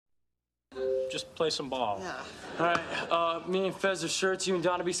just play some ball. Yeah. All right, me and Fez are shirts, you and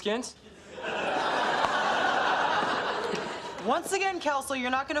Donna be skins? Once again, Kelso,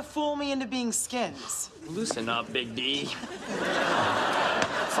 you're not gonna fool me into being skins. Loosen up, Big D.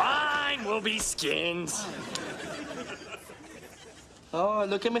 Fine, we'll be skins. Oh,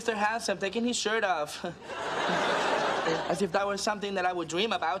 look at Mr. Handsome taking his shirt off. As if that was something that I would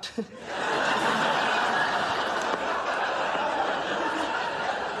dream about.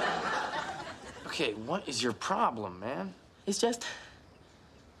 Okay, what is your problem, man? It's just...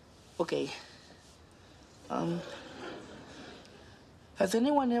 Okay. Has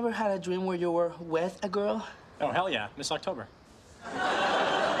anyone ever had a dream where you were with a girl? Oh, hell yeah, Miss October.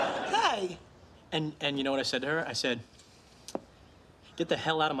 Hey! And you know what I said to her? I said, get the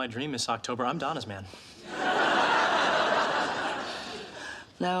hell out of my dream, Miss October. I'm Donna's man.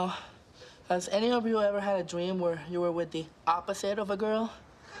 Now, has any of you ever had a dream where you were with the opposite of a girl?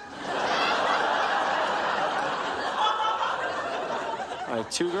 Like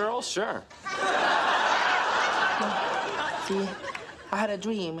 2 girls? Sure. See, I had a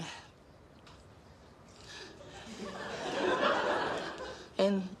dream.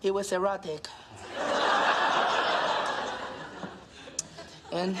 And it was erotic.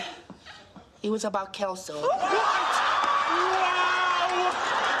 And it was about Kelso.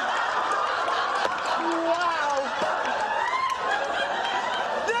 Wow!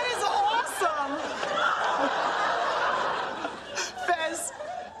 That is awesome! Fez,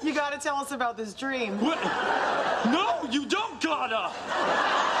 you gotta tell us about this dream. What? No, you don't gotta!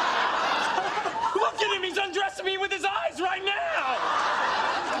 Look at him, he's undressing me with his eyes right now!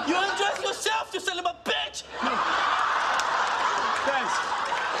 You undress yourself, you son of a bitch! Guys,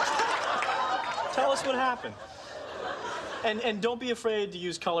 tell us what happened. And don't be afraid to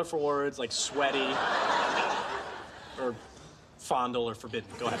use colorful words like sweaty or fondle or forbidden.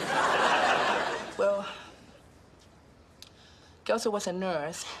 Go ahead. Well, Kelso was a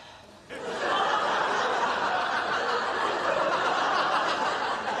nurse.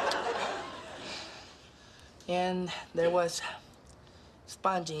 And there was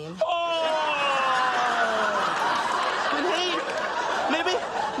sponging. Oh! But hey,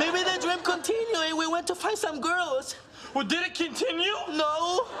 maybe the dream continued and we went to find some girls. Well, did it continue?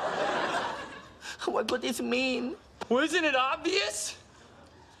 No. What could this mean? Well, isn't it obvious?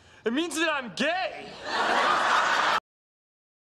 It means that I'm gay.